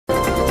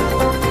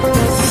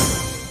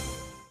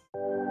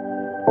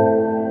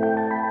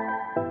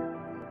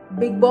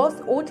Bigg Boss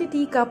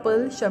OTT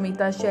couple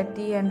Shamita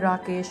Shetty and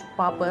Raqesh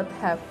Bapat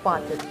have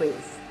parted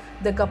ways.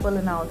 The couple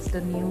announced the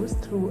news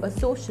through a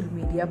social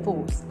media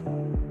post.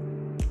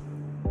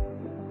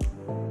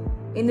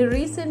 In a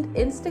recent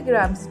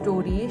Instagram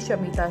story,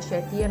 Shamita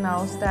Shetty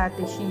announced that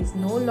she is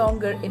no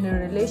longer in a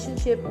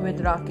relationship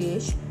with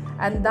Raqesh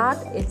and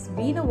that it's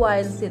been a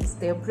while since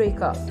their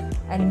breakup.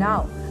 And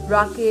now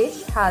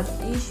Raqesh has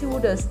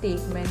issued a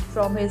statement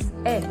from his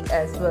end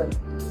as well.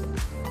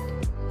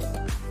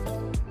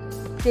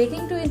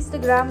 Taking to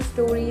Instagram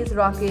stories,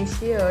 Raqesh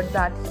shared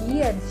that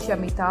he and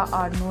Shamita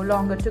are no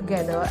longer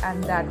together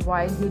and that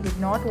while he did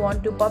not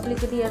want to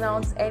publicly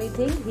announce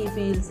anything, he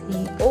feels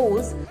he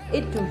owes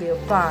it to their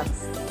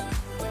fans.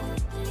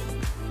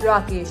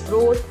 Raqesh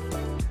wrote,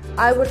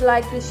 "I would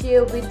like to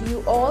share with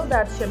you all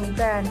that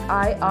Shamita and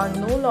I are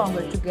no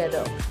longer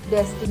together.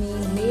 Destiny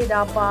made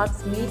our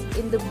paths meet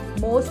in the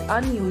most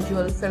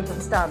unusual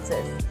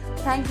circumstances.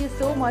 Thank you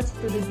so much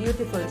to the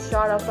beautiful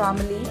Shara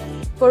family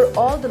for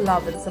all the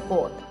love and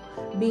support.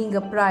 Being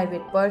a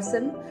private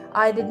person,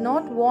 I did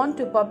not want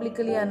to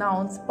publicly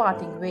announce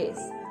parting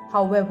ways.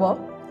 However,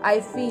 I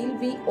feel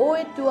we owe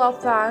it to our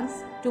fans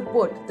to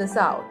put this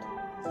out.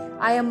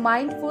 I am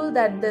mindful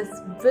that this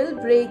will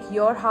break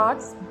your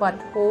hearts,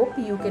 but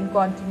hope you can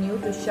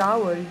continue to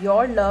shower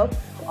your love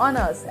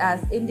on us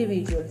as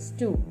individuals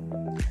too.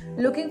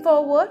 Looking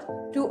forward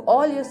to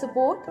all your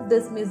support.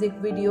 This music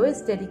video is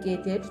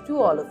dedicated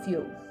to all of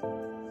you."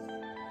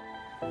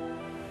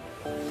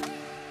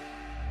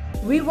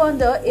 We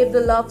wonder if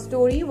the love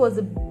story was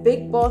a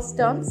Bigg Boss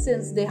stunt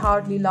since they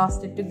hardly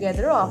lasted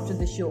together after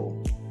the show.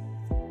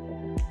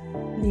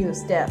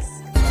 News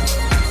Desk.